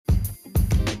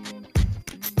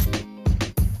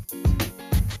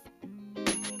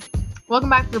Welcome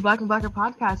back to the Black and Blacker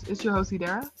podcast. It's your host,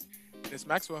 Idera. It's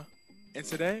Maxwell. And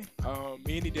today,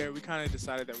 me and Idera, we kind of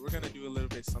decided that we're going to do a little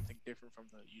bit something different from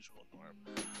the usual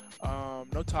norm.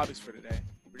 No topics for today.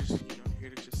 We're just, here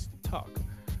to just talk,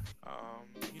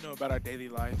 about our daily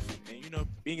life and,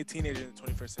 being a teenager in the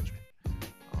 21st century.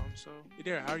 So,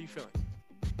 Idera, how are you feeling?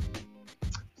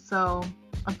 So,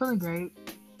 I'm feeling great.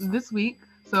 This week,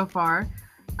 so far,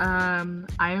 I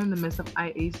am in the midst of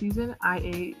IA season.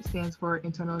 IA stands for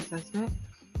Internal Assessment.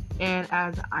 And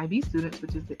as IB students,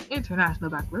 which is the International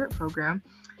Baccalaureate Program,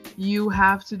 you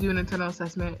have to do an internal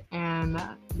assessment, and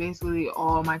basically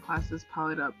all my classes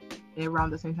piled up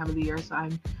around the same time of the year. So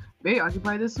I'm very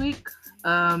occupied this week.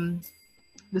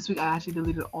 This week I actually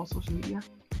deleted all social media.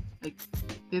 Like,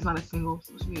 there's not a single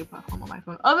social media platform on my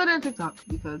phone other than TikTok,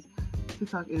 because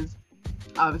TikTok is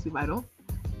obviously vital.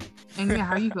 And yeah,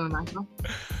 how are you feeling, Maxwell?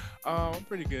 I'm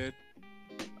pretty good.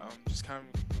 Just kind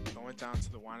of going down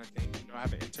to the wine of things. I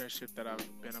have an internship that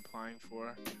I've been applying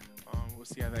for. We'll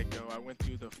see how that go. I went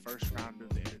through the first round of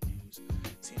the interviews.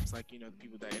 Seems like, the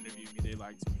people that interviewed me, they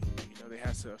liked me. They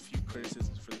had a few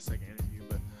criticisms for the second interview,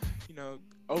 but,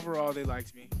 overall they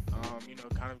liked me.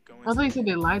 Kind of going. I thought you said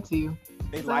they lied to you.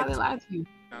 They lied to you.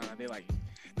 No, they like me.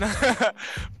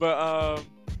 But,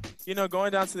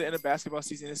 going down to the end of basketball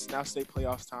season, it's now state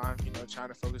playoffs time, trying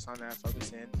to focus on that,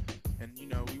 focus in. And,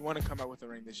 we want to come out with a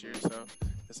ring this year, so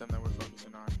that's something that we're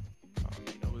focusing on.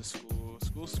 With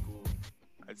school,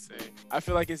 I'd say. I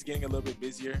feel like it's getting a little bit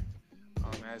busier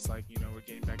as, we're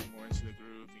getting back more into the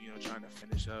groove, trying to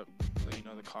finish up,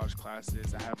 the college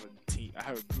classes. I have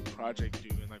a group project due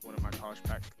in, one of my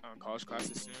college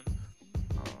classes soon.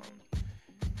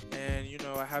 And,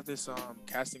 I have this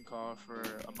casting call for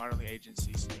a modeling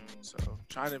agency soon, so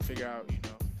trying to figure out,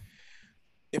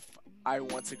 if I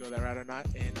want to go that route or not,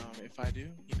 and if I do,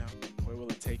 where will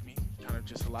it take me? Kind of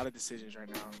just a lot of decisions right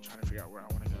now. I'm trying to figure out where I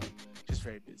want to go. Just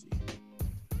very busy.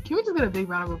 Can we just get a big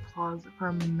round of applause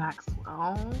for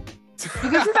Maxwell?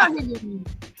 Because he's out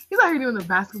here doing the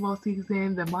basketball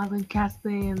season, the modeling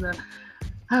casting, the.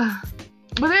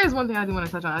 But there is one thing I do want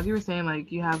to touch on. As you were saying,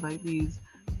 you have these.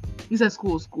 You said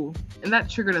school, and that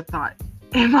triggered a thought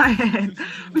in my head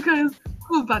because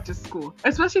school's not just school,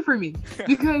 especially for me.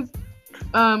 Because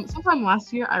sometime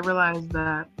last year I realized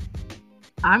that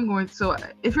so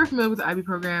if you're familiar with the IB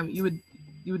program, you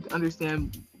would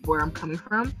understand where I'm coming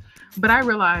from. But I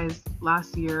realized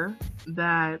last year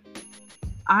that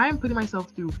I'm putting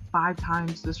myself through 5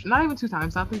 times this, not even 2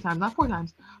 times, not 3 times, not 4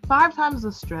 times, 5 times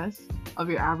the stress of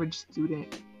your average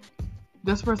student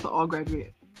just for us to all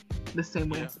graduate the same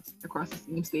way across the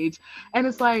same stage. And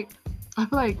it's I feel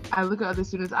like I look at other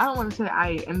students, I don't want to say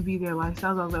I envy their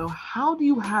lifestyles. I was like, how do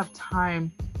you have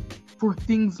time for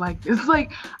things like this?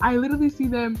 I literally see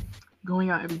them going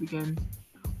out every weekend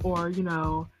or,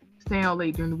 staying out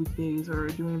late during the weekdays or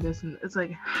doing this. And it's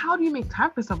how do you make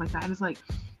time for stuff like that? And it's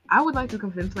I would like to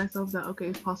convince myself that, okay,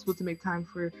 it's possible to make time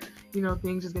for,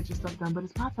 things, just get your stuff done. But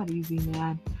it's not that easy,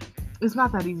 man. It's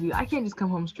not that easy. I can't just come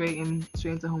home straight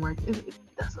into homework.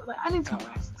 I need to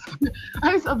rest.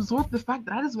 I need to absorb the fact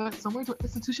that I just went somewhere to an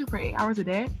institution for 8 hours a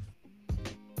day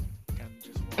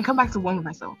and come back to one with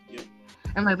myself. Yep.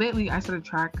 And lately, I started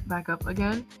track back up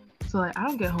again. So I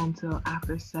don't get home till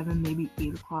after 7, maybe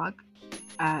 8 o'clock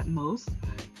at most.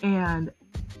 And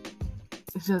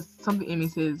it's just something in me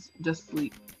says, just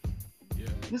sleep. Yeah.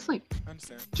 Just sleep. I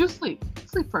understand. Just sleep.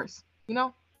 Sleep first.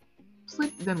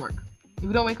 Sleep, then work. If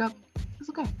you don't wake up, it's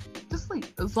okay. Just sleep.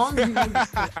 As long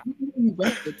as you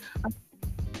rested.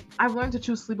 I've learned to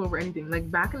choose sleep over anything.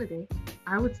 Back in the day,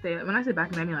 I would stay up. When I say back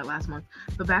in the day, I mean last month.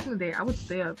 But back in the day, I would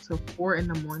stay up till 4 in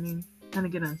the morning trying to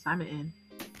get an assignment in.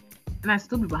 And I'd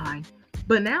still be behind.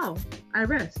 But now, I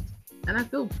rest. And I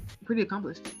feel pretty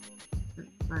accomplished. In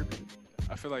my opinion.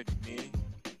 I feel like me.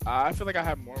 I feel like I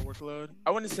have more workload.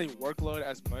 I wouldn't say workload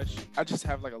as much. I just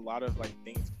have a lot of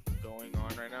things going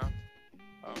on right now.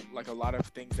 A lot of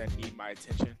things that need my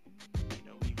attention.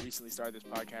 We recently started this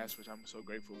podcast, which I'm so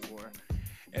grateful for.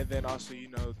 And then also,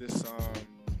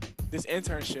 this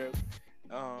internship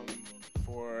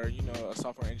for, a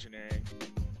software engineering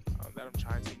that I'm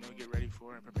trying to, get ready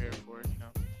for and prepare for,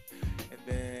 And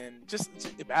then just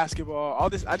basketball, all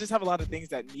this. I just have a lot of things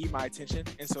that need my attention.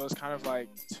 And so it's kind of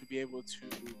to be able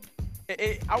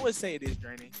to, I would say it is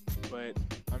draining, but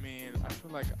I mean, I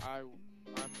feel like I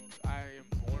am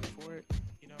born for it.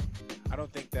 I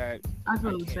don't think that I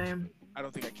feel the same. I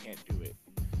don't think I can't do it.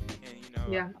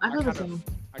 And yeah, I feel the same.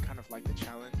 I kind of like the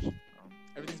challenge.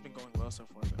 Everything's been going well so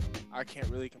far, though. I can't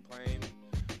really complain.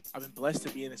 I've been blessed to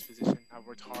be in this position. I've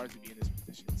worked hard to be in this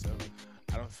position, so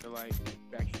I don't feel like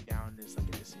backing down is a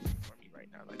decision for me right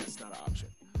now. It's not an option.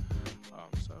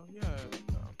 So yeah.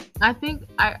 I think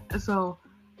I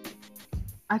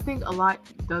think a lot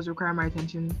does require my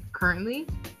attention currently,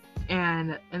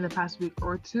 and in the past week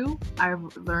or two, I've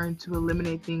learned to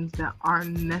eliminate things that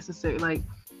aren't necessary. Like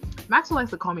Maxwell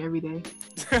likes to call me every day.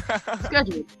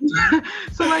 Schedule.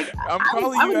 So like I'm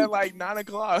calling you at like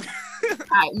 9:00.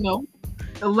 No,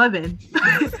 11.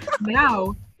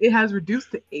 Now it has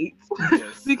reduced to 8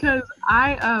 Yes. because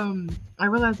I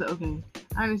realized that okay,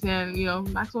 I understand,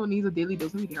 Maxwell needs a daily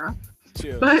dose of Idera.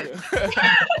 Chill. But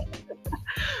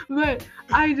but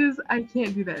I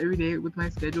can't do that every day with my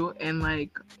schedule, and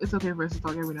like it's okay for us to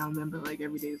talk every now and then, but like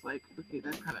every day is like okay,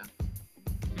 that's kind of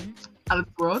out of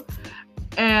the world.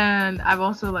 And I've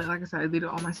also like I said, I deleted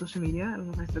all my social media. I don't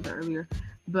know if I said that earlier,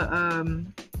 but I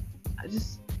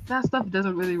just that stuff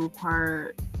doesn't really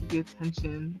require the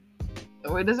attention,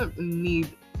 or it doesn't need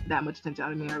that much attention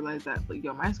out of me. I realize that like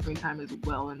my screen time is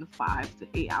well in the 5 to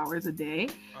 8 hours a day,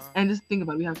 and just think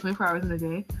about it, we have 24 hours in a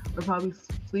day. We're probably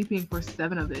sleeping for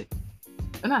 7 of it.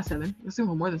 Not 7. We're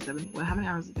sleeping for more than 7. Well, how many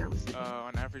hours a day are we sleeping?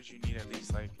 On average, you need at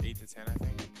least like 8 to 10, I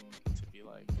think, to be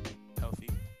like healthy,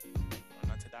 or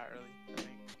not to die early. I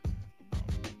think.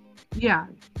 Yeah,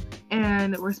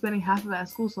 and we're spending half of that at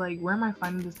school. So like, where am I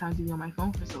finding this time to be on my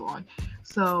phone for so long?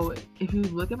 So if you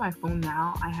look at my phone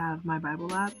now, I have my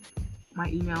Bible app, my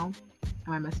email, and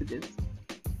my messages.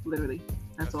 Literally,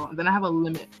 that's all. Then I have a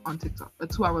limit on TikTok, a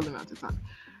 2-hour limit on TikTok.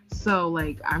 So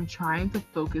like, I'm trying to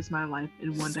focus my life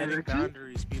in one direction.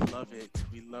 Boundaries, we love it.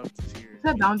 We love to hear it.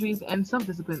 Set boundaries and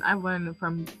self-discipline. I've learned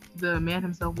from the man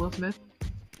himself, Will Smith,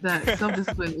 that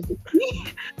self-discipline is the key.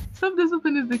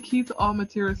 Self-discipline is the key to all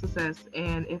material success.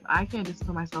 And if I can't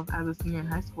discipline myself as a senior in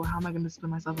high school, how am I going to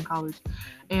discipline myself in college?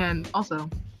 And also,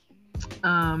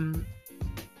 I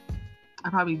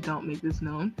probably don't make this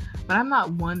known, but I'm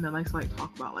not one that likes to like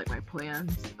talk about like my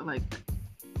plans, like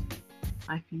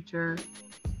my future.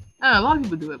 I don't know, a lot of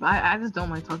people do it, but I just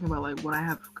don't like talking about like what I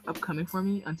have upcoming for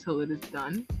me until it is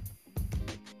done.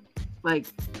 Like,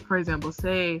 for example,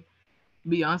 say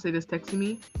Beyonce just texted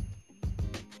me.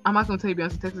 I'm not gonna tell you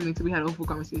Beyonce texted me until we had a full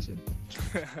conversation.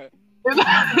 If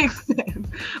that makes sense.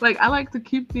 Like, I like to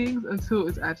keep things until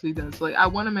it's actually done. So like, I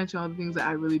want to mention all the things that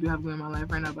I really do have going in my life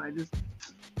right now, but it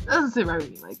doesn't sit right with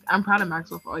me. Like, I'm proud of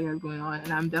Maxwell for all he has going on,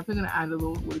 and I'm definitely gonna add a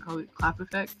little, what do you call it, clap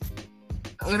effect.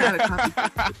 I'm gonna add a clap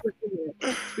effect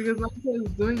because Maxwell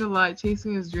is doing a lot,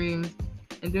 chasing his dreams,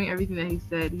 and doing everything that he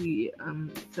said he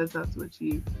sets out to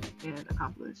achieve and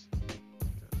accomplish.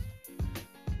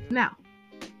 Now,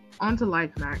 on to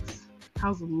life, Max.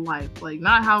 How's life? Like,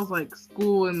 not how's like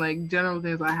school and like general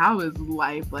things. Like, how is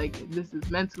life? Like, this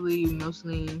is mentally,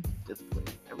 emotionally, physically,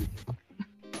 everything.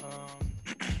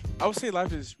 I would say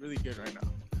life is really good right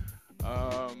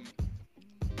now.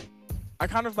 I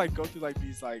kind of like go through like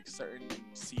these like certain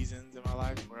seasons in my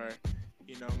life where,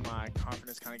 my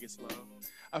confidence kind of gets low.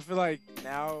 I feel like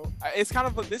now it's kind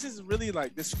of, this is really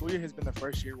like, this school year has been the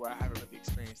first year where I haven't really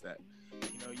experienced that.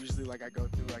 Usually like I go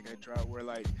through like a drought where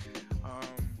like,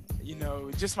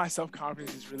 just my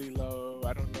self-confidence is really low.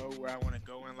 I don't know where I want to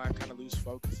go in life, kind of lose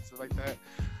focus and stuff like that.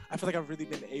 I feel like I've really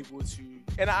been able to,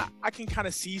 and I can kind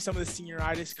of see some of the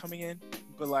senioritis coming in,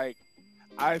 but like,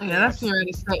 that's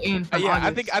senioritis set in.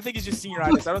 I think it's just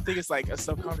senioritis. I don't think it's like a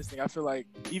self-confidence thing. I feel like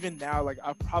even now, like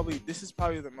this is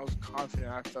probably the most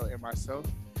confident I felt in myself,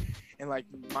 and like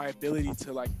my ability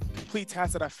to like complete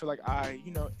tasks that I feel like I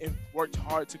worked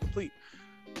hard to complete.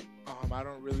 I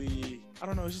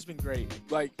don't know. It's just been great.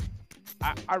 Like,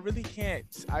 I really can't.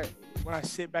 When I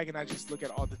sit back and I just look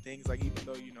at all the things, like, even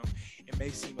though it may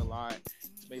seem a lot,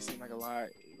 it may seem like a lot.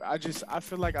 I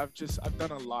feel like I've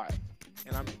done a lot,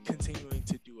 and I'm continuing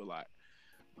to do a lot.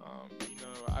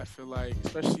 I feel like,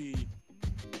 especially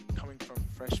coming from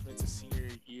freshman to senior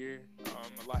year,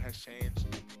 a lot has changed.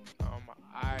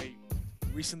 I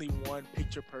recently won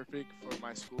Picture Perfect for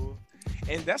my school,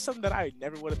 and that's something that I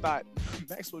never would have thought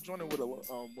Maxwell Jordan would have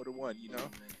won.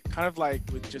 Kind of like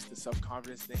with just the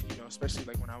self-confidence thing, especially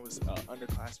like when I was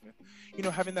underclassman,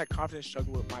 having that confidence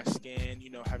struggle with my skin,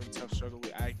 having tough struggle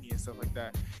with acne and stuff like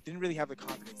that, didn't really have the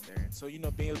confidence there. And so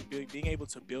being able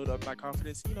to build up my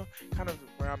confidence, kind of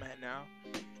where I'm at now,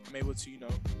 I'm able to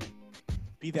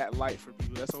be that light for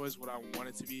people. That's always what I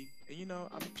wanted to be. And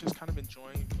I'm just kind of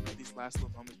enjoying these last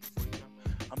little moments before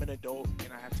I'm an adult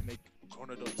and I have to make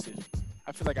grown adult decisions.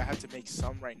 I feel like I have to make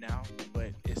some right now,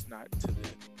 but it's not to the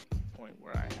point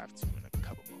where I have to in a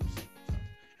couple months.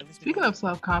 So, speaking of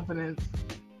self-confidence,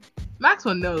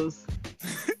 Maxwell knows.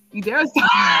 Idera's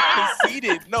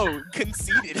conceited. No,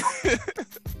 conceited. I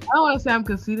don't want to say I'm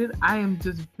conceited. I am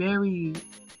just very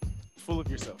Full of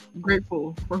yourself.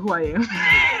 Grateful for who I am.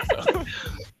 So,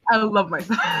 I love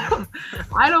myself.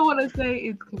 I don't want to say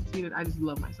it's conceited. I just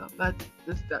love myself. That's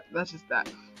just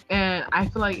that. And I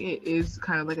feel like it is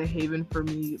kind of like a haven for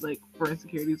me, like for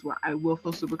insecurities, where I will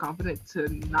feel super confident to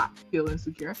not feel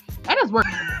insecure, and it's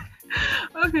working.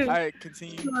 Okay. all right,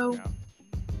 continue. So now.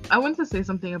 I wanted to say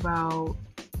something about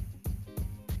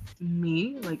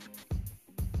me, like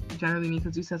generally me,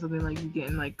 because you said something like you get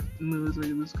in like moods where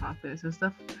you lose confidence and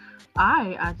stuff.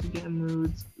 I actually get in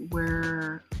moods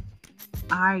where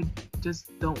I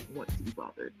just don't want to be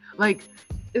bothered. Like,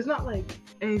 it's not like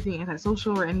anything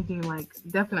antisocial or anything like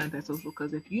definitely antisocial,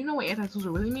 because if you know what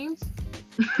antisocial really means.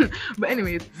 But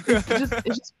anyways, it's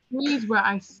just moods where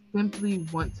I simply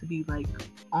want to be like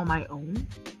on my own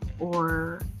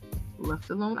or left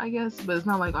alone, I guess. But it's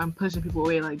not like I'm pushing people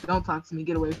away, like don't talk to me,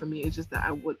 get away from me. It's just that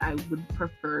I would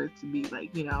prefer to be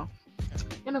like, you know,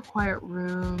 in a quiet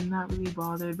room, not really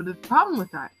bothered. But the problem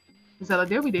with that is that like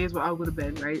there'll be days where I'll go to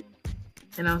bed, right?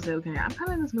 And I'll say, okay, I'm kind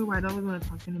of in this mood where I don't really want to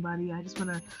talk to anybody. I just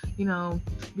want to, you know,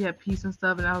 be at peace and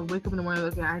stuff. And I'll wake up in the morning,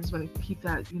 okay, I just want to keep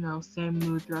that, you know, same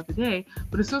mood throughout the day.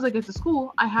 But as soon as I get to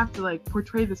school, I have to like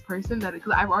portray this person that,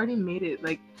 because I've already made it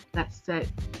like that set,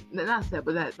 not set,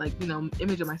 but that like, you know,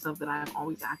 image of myself that I'm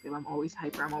always active, I'm always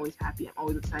hyper, I'm always happy, I'm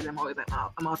always excited, I'm always like,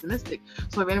 I'm optimistic.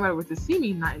 So if anybody were to see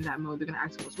me not in that mode, they're going to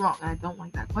ask me what's wrong. And I don't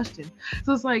like that question.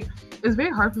 So it's like, it's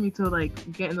very hard for me to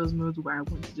like get in those moods where I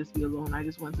want to just be alone. I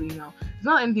just want to, you know, it's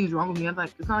not anything's wrong with me. It's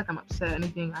not like I'm upset or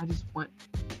anything. I just want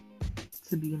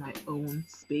to be in my own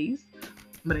space.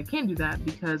 But I can't do that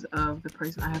because of the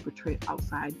person I have portrayed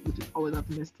outside, which is always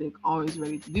optimistic, always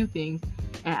ready to do things.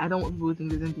 And I don't want people to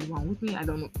think there's anything wrong with me. I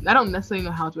don't necessarily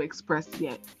know how to express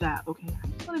yet that, okay, I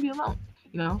just want to be alone,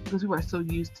 you know, because people are so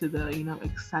used to the, you know,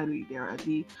 excited Idera,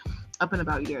 the up and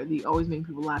about Idera, the always making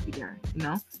people laugh Idera, you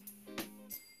know?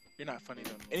 You're not funny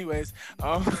though. Anyways,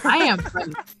 I am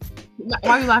funny. Why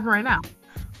are you laughing right now?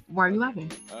 Why are you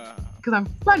laughing? Because I'm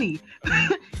funny.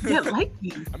 Yeah, like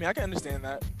you. I mean, I can understand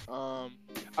that.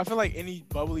 I feel like any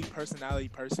bubbly personality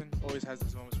person always has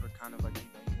those moments where kind of like, you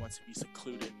know, you want to be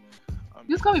secluded.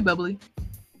 Just call me bubbly.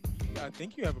 I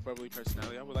think you have a bubbly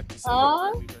personality. I would like to say you have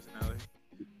a bubbly personality.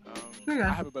 Sure. I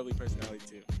have a bubbly personality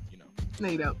too, you know. No,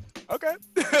 you don't. Okay.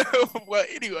 Well,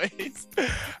 anyways,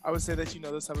 I would say that, you know,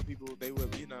 those type of people, they will,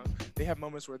 you know, they have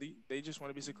moments where they just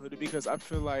want to be secluded, because I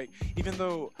feel like even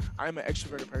though I'm an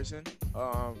extroverted person,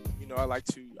 you know, I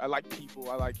like people,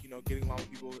 I like, you know, getting along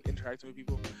with people, interacting with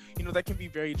people, you know, that can be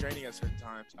very draining at certain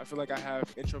times. I feel like I have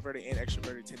introverted and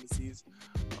extroverted tendencies.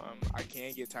 I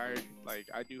can get tired. Like,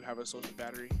 I do have a social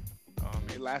battery.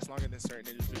 It lasts longer than certain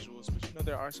individuals, but you know,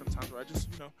 there are some times where I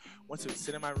just, you know, want to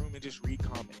sit in my room and just read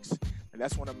comics. And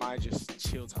that's one of my just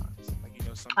chill times. Like, you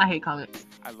know, I hate comics.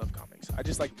 I love comics. I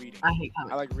just like reading. I hate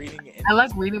comics. I like reading. And I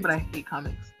like reading, but I hate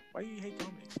comics. Why do you hate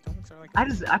comics? Comics are like.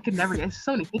 I could never get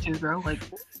so many pictures, bro. Like,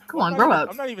 come on, grow up.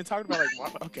 I'm not even talking about like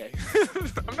Marvel. Okay.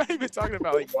 I'm not even talking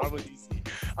about like Marvel DC.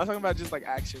 I'm talking about just like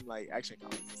action comics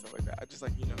and stuff like that. I just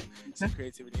like, you know, some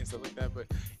creativity and stuff like that.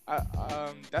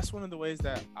 But that's one of the ways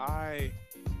that I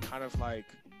kind of like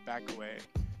back away.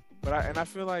 But I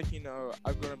feel like, you know,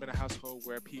 I've grown up in a household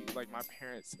where like my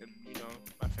parents and, you know,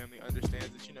 my family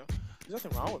understands that, you know, there's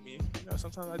nothing wrong with me. You know,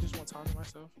 sometimes I just want time to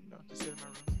myself, you know, to sit in my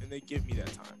room, and they give me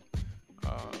that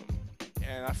time.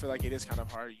 And I feel like it is kind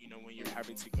of hard, you know, when you're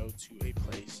having to go to a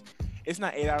place. It's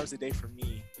not 8 hours a day for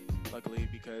me, luckily,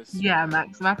 because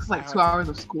Max is like 2 hours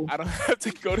of school. I don't have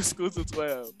to go to school till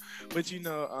 12. But, you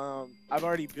know, I've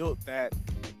already built that.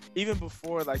 Even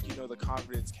before, like, you know, the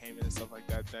confidence came in and stuff like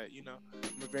that, you know,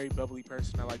 I'm a very bubbly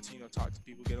person. I like to, you know, talk to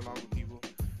people, get along with people.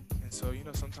 And so, you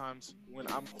know, sometimes when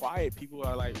I'm quiet, people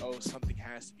are like, oh, something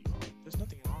has to be wrong. There's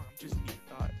nothing wrong. I'm just deep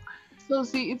in thought. So,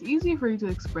 see, it's easy for you to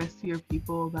express to your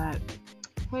people that,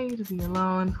 hey, just be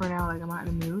alone for now. Like, I'm not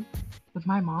in the mood. With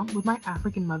my mom, with my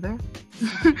African mother.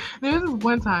 There was this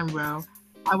one time, bro.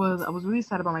 I was really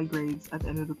sad about my grades at the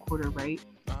end of the quarter, right?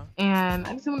 And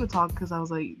I just didn't want to talk because I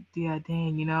was like, yeah,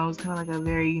 dang, you know, it was kind of like a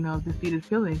very, you know, defeated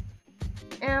feeling.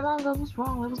 And I was like, what's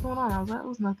wrong? Like, what's going on? I was like,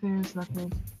 it's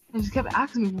nothing. And she kept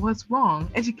asking me, what's wrong?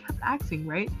 And she kept asking,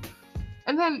 right?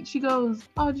 And then she goes,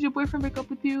 oh, did your boyfriend break up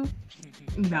with you?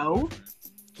 No.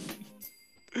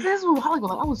 This was a while ago.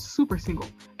 Like, I was super single.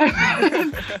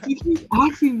 And she keeps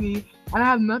asking me, and I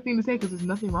have nothing to say because there's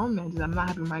nothing wrong with me. I'm not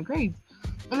happy with my grades.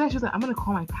 And then she was like, I'm going to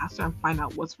call my pastor and find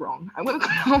out what's wrong. I'm going to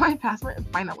call my pastor and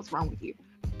find out what's wrong with you.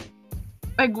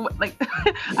 Like, what? Like,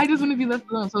 I just want to be left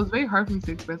alone. So it's very hard for me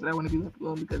to express that I want to be left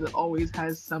alone because it always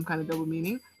has some kind of double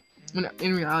meaning. When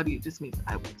in reality, it just means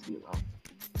I want to be alone.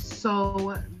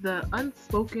 So the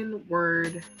unspoken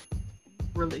word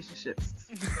relationships.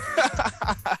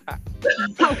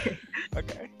 Okay.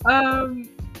 Okay.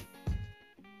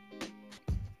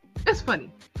 It's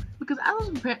funny because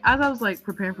as I was like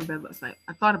preparing for bed last night,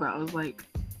 I thought about it. I was like,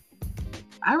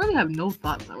 I really have no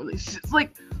thoughts on relationships.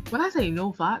 Like when I say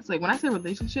no thoughts, like when I say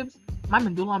relationships, my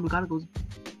medulla oblongata goes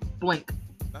blank.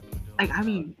 Not the medulla Like I oblongata.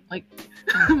 mean, like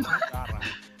Oblongata.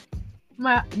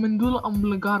 my medulla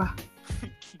oblongata.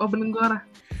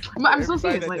 I'm so Everybody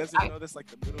serious. that Like doesn't know that's like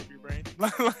the middle of your brain,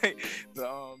 like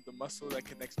the muscle that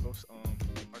connects both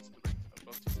parts of the brain,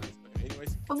 both two sides. Okay,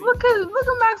 anyways, continue. look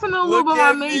at Max and know a little Look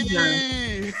about my at major.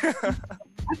 me.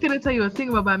 I couldn't tell you a thing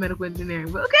about biomedical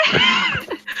engineering, but okay.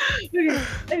 Okay.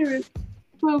 Anyways,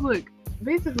 so look,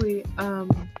 basically, a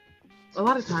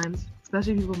lot of times,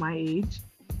 especially people my age,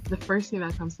 the first thing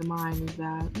that comes to mind is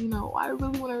that, I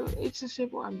really want a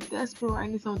relationship, or I'm desperate, or I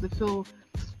need someone to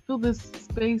fill this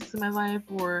space in my life,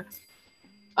 or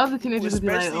other teenagers would be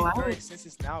like, Especially since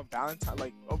it's now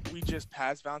Valentine, we just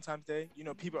passed Valentine's Day.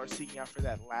 People are seeking out for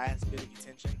that last bit of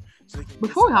attention. So they can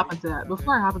before we hop into that,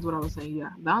 before I hop into what I was saying,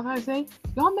 yeah, Valentine's Day,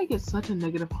 y'all make it such a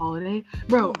negative holiday.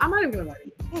 Bro, I'm not even gonna lie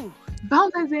to you.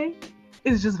 Valentine's Day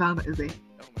is just Valentine's Day.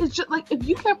 It's just like, if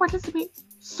you can't participate,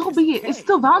 so be it. Okay. It's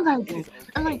still Valentine's Day. Okay.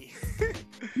 And like,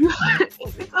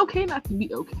 it's okay not to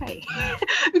be okay.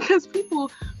 Because people,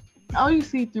 all you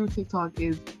see through TikTok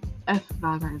is F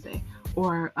Valentine's Day,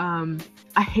 or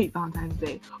I hate Valentine's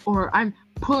Day, or I'm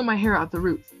pulling my hair out the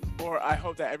roots. Or I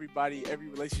hope that every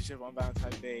relationship on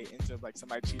Valentine's Day ends up like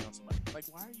somebody cheating on somebody. Like,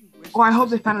 why are you wishing? Or I hope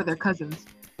they found out their cousins.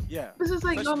 Yeah. This is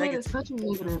like, man, it's such a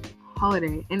negative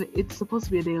holiday, and it's supposed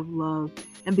to be a day of love.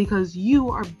 And because you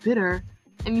are bitter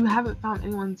and you haven't found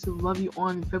anyone to love you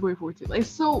on February 14th, like,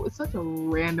 it's such a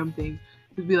random thing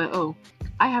to be like, oh,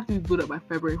 I have to be booed up by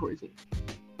February 14th.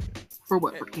 For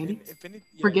what? For candy?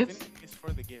 For gifts? It's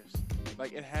for the gifts.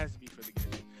 Like, it has to be for the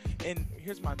gifts. And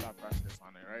here's my thought process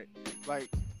on it, right? Like,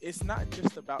 it's not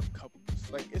just about couples.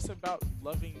 Like, it's about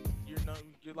loving your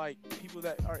like people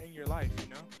that are in your life,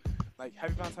 Like,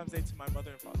 happy Valentine's Day to my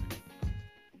mother and father.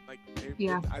 Like,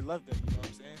 I love them, you know what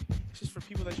I'm saying? It's just for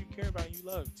people that you care about and you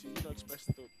love to,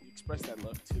 express that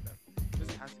love to them. It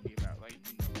doesn't have to be about, like,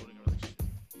 holding a relationship.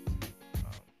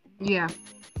 Yeah.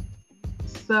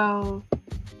 So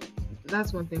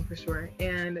that's one thing for sure.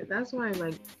 And that's why,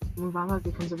 like, when Valentine's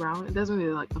Day comes around, it doesn't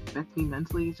really, like, affect me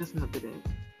mentally. It's just another day.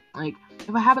 Like,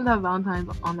 if I happen to have Valentine's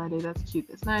on that day, that's cute,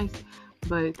 that's nice.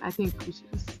 But I think we should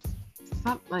just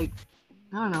stop, like,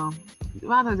 I don't know.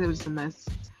 Valentine's Day was just a mess.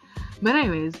 But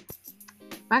anyways,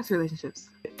 back to relationships.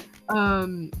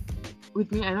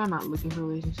 With me, I know I'm not looking for a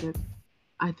relationship.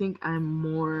 I think I'm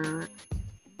more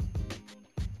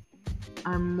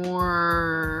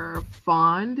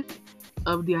fond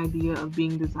of the idea of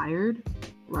being desired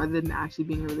rather than actually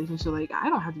being in a relationship. Like, I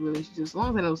don't have to be in a relationship. As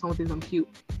long as I know someone thinks I'm cute.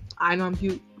 I know I'm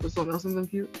cute, but someone else thinks I'm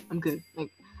cute, I'm good.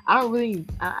 Like, I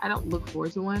don't look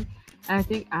forward to one. And I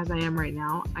think as I am right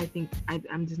now, I think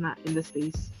I'm just not in the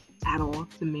space at all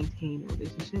to maintain a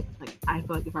relationship. Like, I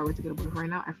feel like if I were to get a boyfriend right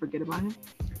now, I forget about him,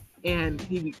 and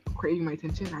he'd be craving my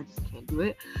attention. I just can't do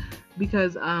it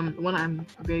because one, I'm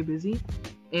very busy,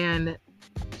 and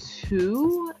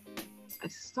two, I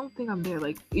just don't think I'm there.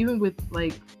 Like, even with,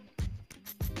 like,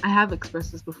 I have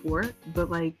expressed this before, but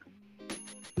like,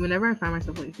 whenever I find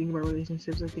myself, like, thinking about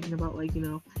relationships or thinking about, like,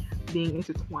 being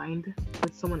intertwined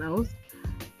with someone else,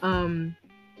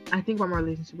 I think about my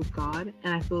relationship with God,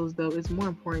 and I feel as though it's more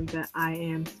important that I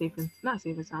am not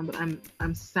safe and sound, but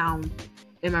I'm sound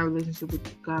in my relationship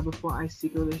with God before I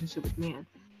seek a relationship with man.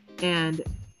 And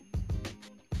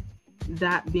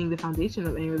that being the foundation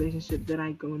of any relationship that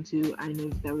I go into, I know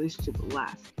that relationship will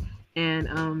last.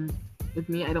 And with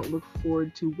me, I don't look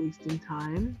forward to wasting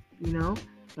time,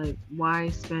 like, why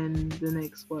spend the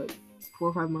next 4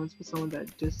 or 5 months with someone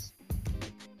that just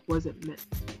wasn't meant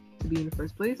to be in the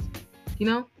first place,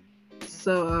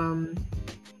 So I'm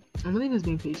really just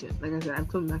being patient. Like I said, I've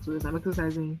told Maxwell this, I'm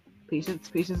exercising patience.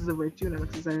 Patience is a virtue, and I'm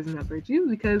exercising that virtue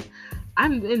because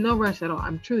I'm in no rush at all.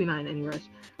 I'm truly not in any rush.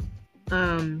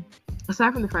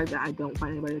 Aside from the fact that I don't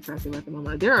find anybody attractive at the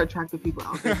moment. There are attractive people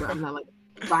out there, but I'm not, like,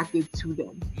 attracted to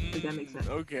them, if that makes sense.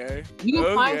 Okay. You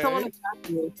can find someone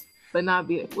attractive but not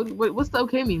be it. What's the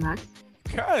okay mean, Max?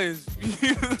 Because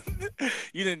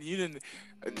you didn't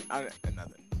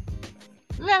nothing.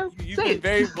 Yeah, You've been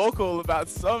very vocal about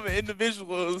some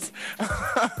individuals.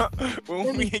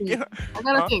 When we get, I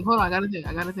gotta think. Hold on, I gotta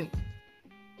think.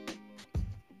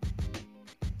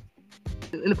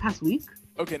 In the past week?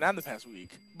 Okay, not in the past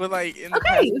week, but like in the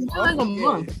past past it's been like a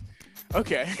month.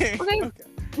 Okay. Okay. Okay.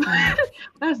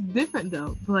 That's different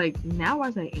though. But like now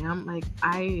as I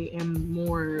am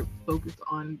more focused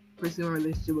on pursuing a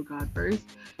relationship with God first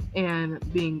and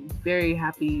being very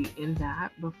happy in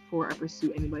that before I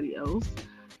pursue anybody else.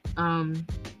 Um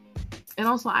and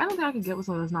also I don't think I can get with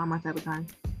someone that's not my type of time.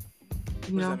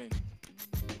 You What does know? that mean?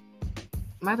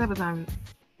 My type of time.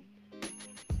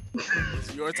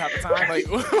 It's your type of time. Like,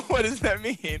 what does that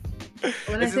mean?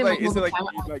 When I Is say it like time,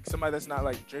 like somebody that's not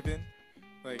like driven?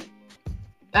 Like,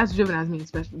 as driven as me,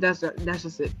 especially that's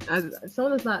just it. As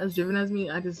someone that's not as driven as me,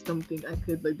 I just don't think I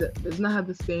could like that. Does not have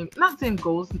the same, not same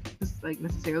goals, like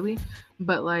necessarily,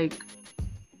 but like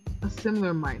a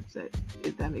similar mindset.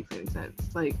 If that makes any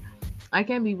sense. Like I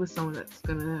can't be with someone that's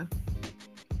gonna,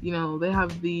 they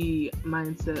have the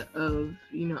mindset of,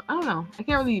 I don't know. I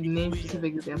can't really name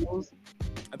specific examples.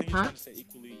 I think you're trying to say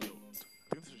equally yoked.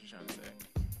 I think that's what you're trying to say.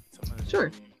 Someone that's Sure.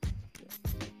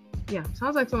 Yeah,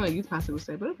 sounds like something a youth pastor would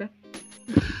say, but okay.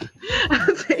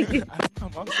 I'll take it.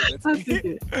 I'll take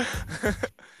it.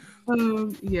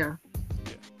 Yeah.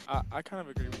 I kind of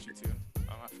agree with you too.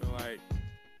 I feel like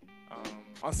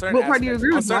on certain what aspects, part do you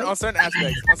agree with? On certain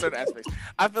aspects,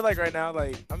 I feel like right now,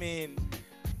 like I mean,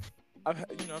 I've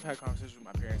had conversations with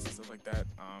my parents and stuff like that.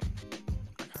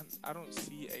 I don't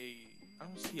see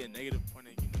a negative point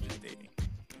in just dating.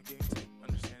 Getting to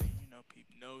understanding,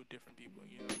 people, know different people,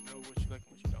 know what you like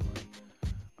and what you don't like.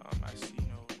 I see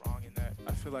no wrong in that.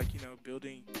 I feel like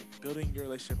building your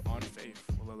relationship on faith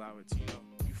will allow it to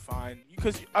you find,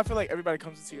 because I feel like everybody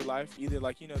comes into your life either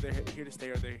like they're here to stay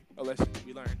or they're a lesson to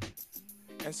be learned.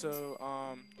 And so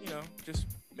just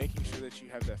making sure that you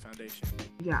have that foundation.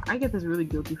 Yeah, I get this really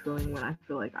guilty feeling when I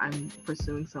feel like I'm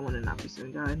pursuing someone and not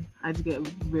pursuing God. I just get a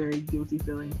very guilty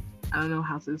feeling. I don't know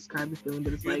how to describe the feeling,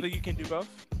 but it's you think you can do both?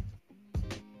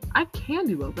 I can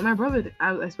do both. And my brother,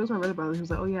 I spoke to my brother, he was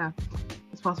like, oh yeah,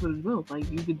 it's possible to do both. Like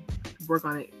you could work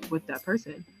on it with that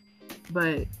person.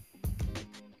 But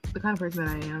the kind of person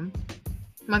that I am,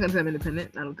 I'm not gonna say I'm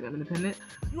independent. I don't think I'm independent.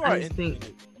 You are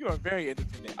independent. You are very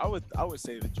independent. I would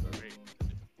say that you are very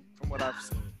independent. From what I've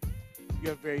seen, you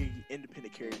have very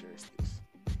independent characteristics.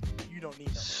 You don't need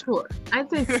no man. Sure, I'd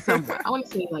say somewhat. I want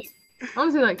to say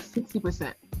like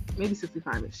 60%, maybe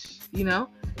 65ish.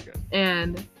 Okay.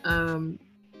 And I don't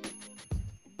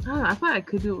know. I feel like I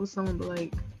could do it with someone, but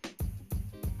like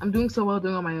I'm doing so well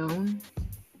doing it on my own.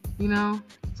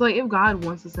 So like if God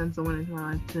wants to send someone into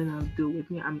my life to do it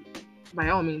with me, I'm by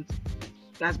all means,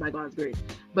 that's by God's grace.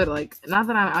 But like, not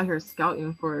that I'm out here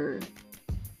scouting for.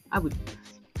 I would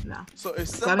no. So if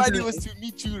somebody was to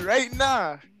meet you right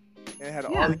now and had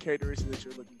all the characteristics that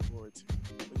you're looking forward to,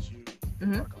 would you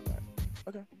work on that?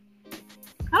 Okay.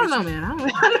 I don't know, man.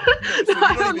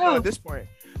 I don't know at this point.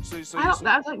 So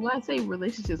that's like when I say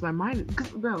relationships, my mind is because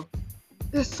bro.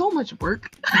 There's so much work.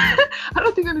 I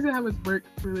don't think you understand how much work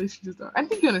relationships are. I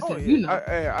think you understand.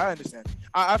 I understand.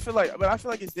 I feel like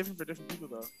it's different for different people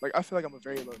though. Like I feel like I'm a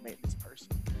very low maintenance person.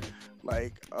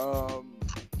 Like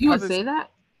you would say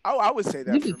that? I would say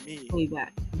that you for me. Say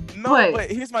that. No,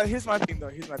 but here's my thing though.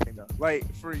 Like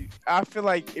I feel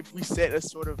like if we set a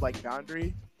sort of like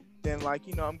boundary, then like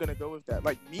I'm gonna go with that.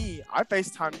 Like me, I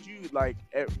FaceTimed you like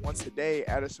once a day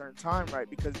at a certain time, right?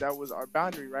 Because that was our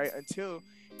boundary, right? Until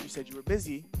you said you were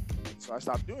busy, so I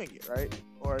stopped doing it, right?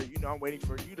 Or I'm waiting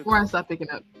for you to. Or I stopped picking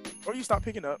up. Or you stop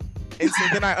picking up, and so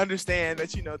then I understand that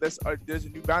there's a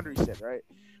new boundary set, right?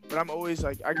 But I'm always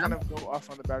like I kind of go off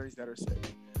on the boundaries that are set.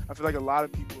 I feel like a lot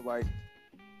of people like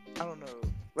I don't know,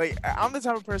 like I'm the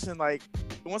type of person like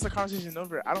once the conversation is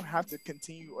over, I don't have to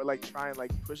continue or like try and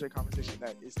like push a conversation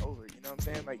that is over. You know what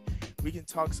I'm saying? Like we can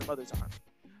talk some other time.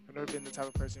 I've never been the type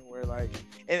of person where like,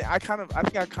 and I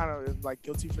think I kind of am like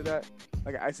guilty for that.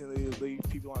 Like I accidentally leave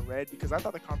people on red because I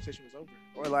thought the conversation was over.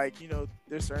 Or like,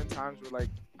 there's certain times where like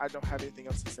I don't have anything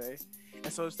else to say.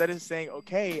 And so instead of saying,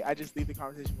 okay, I just leave the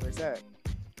conversation where it's at.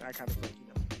 And I kind of like,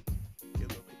 get a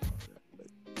little bit more of that. But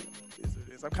it is what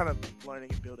it is. I'm kind of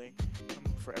learning and building.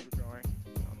 I'm forever growing.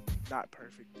 Not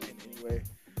perfect in any way.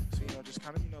 So, just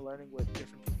kind of, learning what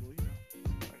different people,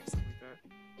 like and stuff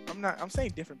like that. I'm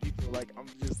saying different people, like I'm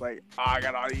just like, I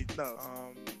got all these. No.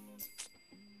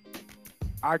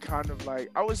 I kind of like,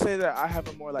 I would say that I have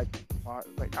a more like I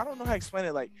don't know how to explain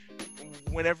it. Like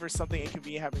whenever something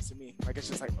inconvenient happens to me, like it's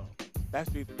just like, oh, that's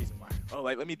the reason why. Oh,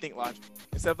 like let me think logically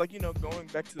instead of like going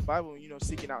back to the Bible and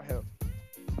seeking out help.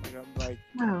 Like I'm like,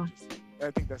 I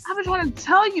think that's. I've been trying to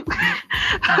tell you.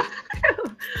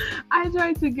 I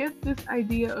tried to get this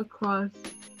idea across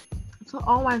to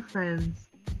all my friends.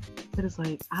 That it's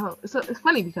like So it's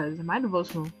funny because my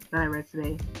devotional that I read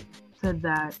today said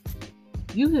that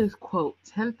you just quote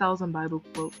 10,000 Bible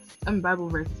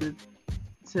verses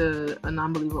to a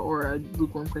non-believer or a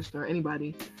lukewarm Christian or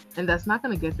anybody, and that's not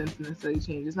going to get them to necessarily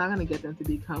change. It's not going to get them to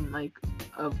become like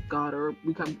of God or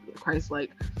become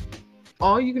Christ-like.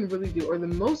 All you can really do, or the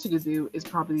most you can do, is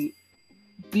probably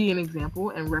be an example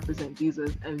and represent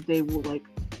Jesus, and they will like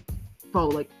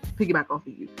follow, like piggyback off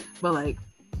of you. But like,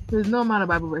 there's no amount of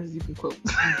Bible verses you can quote.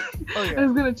 Oh, yeah.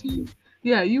 It's gonna change.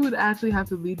 Yeah, you would actually have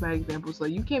to lead by example. So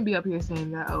you can't be up here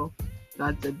saying that, oh,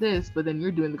 God said this, but then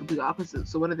you're doing the complete opposite.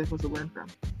 So what are they supposed to learn from?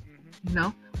 Mm-hmm. You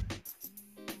know?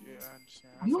 Yeah, I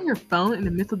understand. Are you on your phone in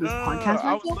the midst of this podcast?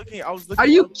 I was looking. Are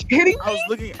you kidding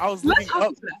me? I was looking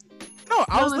up. No,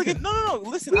 I was looking. No.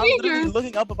 Listen, I was literally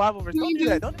looking up a Bible verse. Don't do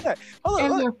that. Don't do that. Hold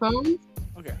on. And their phones.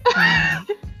 Okay.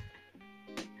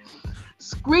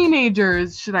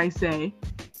 Screenagers, should I say?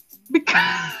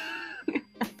 Because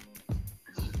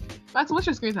Max, what's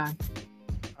your screen time?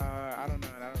 I don't know.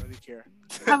 I don't really care.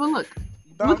 Have a look.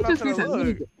 No, Look at your screen time.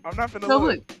 I'm not finna No,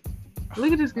 look.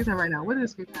 Look at your screen time right now. What is your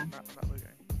screen time? I'm not looking.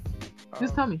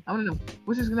 Just tell me. I want to know.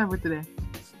 What's your screen time for today?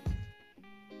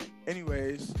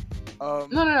 Anyways.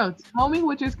 No. Tell me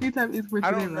what your screen time is for today.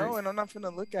 I don't know, and I'm not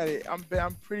finna look at it. I'm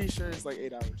pretty sure it's like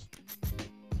 8 hours.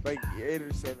 Like 8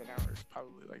 or 7 hours,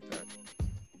 probably like that.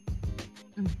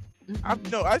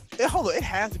 Hold on, it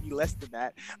has to be less than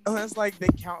that. Unless like they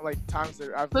count like times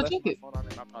that I've left my phone on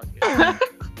in my pocket.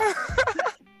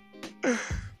 It's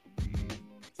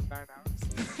 9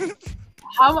 hours.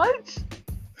 How much?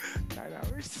 9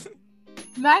 hours.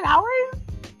 9 hours?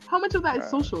 How much of that is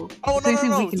social? Oh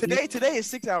no. Today is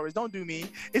 6 hours. Don't do me.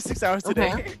 It's 6 hours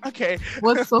today. Okay.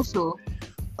 What's social?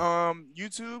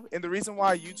 YouTube, and the reason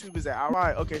why YouTube is an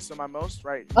hour. Okay, so my most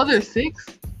Other 6?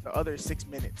 The other 6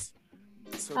 minutes.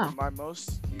 So my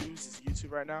most used is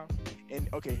YouTube right now. And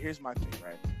okay, here's my thing,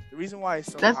 right? The reason why it's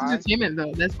so That's high. entertainment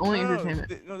though. That's only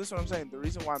entertainment. No, this is what I'm saying. The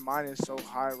reason why mine is so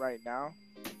high right now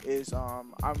is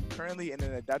I'm currently in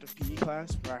an adaptive PE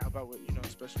class where I help out with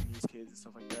special needs kids and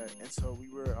stuff like that. And so we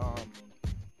were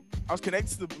I was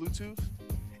connected to the Bluetooth,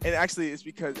 and actually it's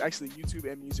because YouTube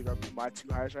and music are my 2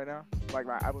 highest right now, like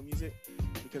my Apple Music,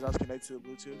 because I was connected to the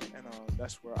Bluetooth, and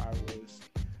that's where I was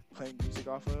playing music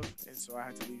off of, and so I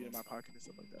had to leave it in my pocket and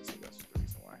stuff like that. So that's the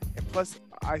reason why. And plus,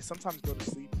 I sometimes go to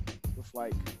sleep with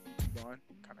like YouTube on,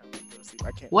 kind of go to sleep.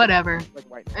 I can't. Whatever. Like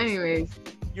white noise. Anyways,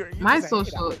 you're my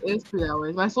social is 3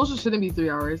 hours. My social shouldn't be 3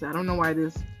 hours. I don't know why it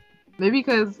is. Maybe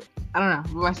because I don't know.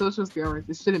 But my social is 3 hours.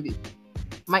 It shouldn't be.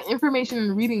 My information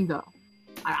and reading though,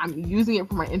 I'm using it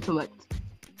for my intellect.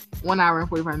 1 hour and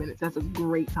 45 minutes. That's a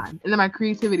great time. And then my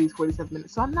creativity is 47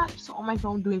 minutes. So I'm not just on my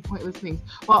phone doing pointless things.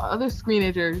 While other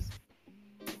screenagers,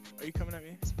 are you coming at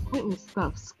me? It's pointless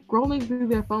stuff. Scrolling through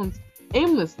their phones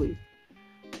aimlessly.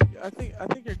 Yeah, I think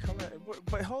you're coming at,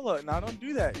 but hold on. Now don't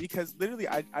do that, because literally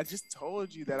I just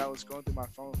told you that I was scrolling through my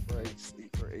phone for a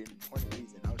important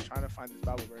reason. I was trying to find this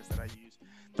Bible verse that I use,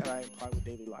 that I apply with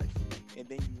daily life. And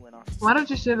then you went off to Why don't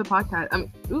you share the podcast?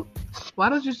 Why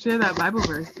don't you share that Bible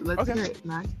verse? Let's hear it,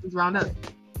 Max. Let's round up.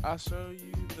 I'll show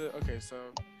you so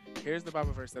here's the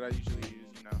Bible verse that I usually use,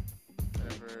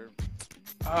 whenever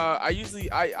I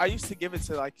used to give it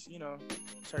to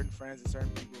certain friends and certain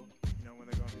people, when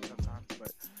they're going through tough times.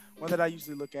 But one that I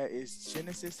usually look at is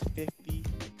Genesis 50:20.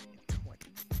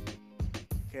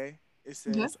 Okay? It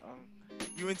says,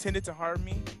 you intended to harm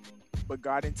me, but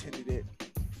God intended it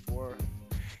for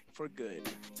good,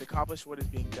 to accomplish what is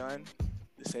being done,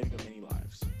 the saving of many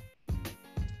lives. And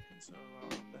so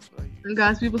that's what I use. And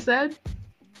God's people said,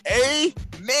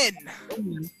 Amen.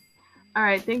 All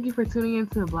right, thank you for tuning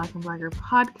into the Black and Blacker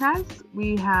podcast.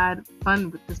 We had fun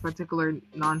with this particular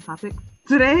non-topic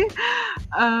today.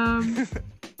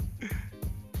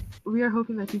 We are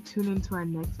hoping that you tune into our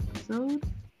next episode.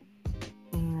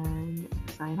 And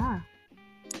sayonara.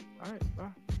 All right, bye.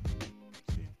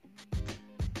 See you.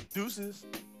 Deuces.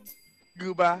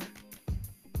 Goodbye.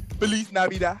 Feliz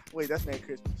Navidad. Wait, that's Merry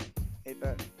Christmas. Ain't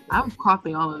that? I'm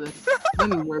coughing all of this.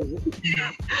 Any word.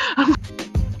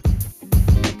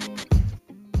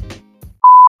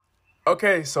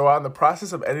 Okay, so on the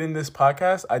process of editing this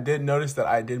podcast, I did notice that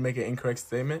I did make an incorrect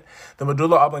statement. The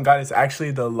medulla oblongata is actually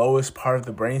the lowest part of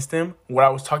the brainstem. What I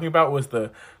was talking about was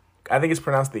I think it's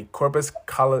pronounced the corpus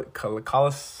callosum?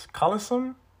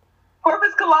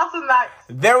 Corpus callosum, Max.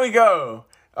 There we go.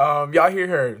 Y'all hear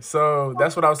her. So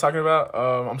that's what I was talking about.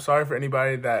 I'm sorry for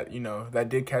anybody that, that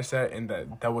did catch that and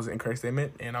that was an incorrect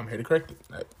statement, and I'm here to correct it.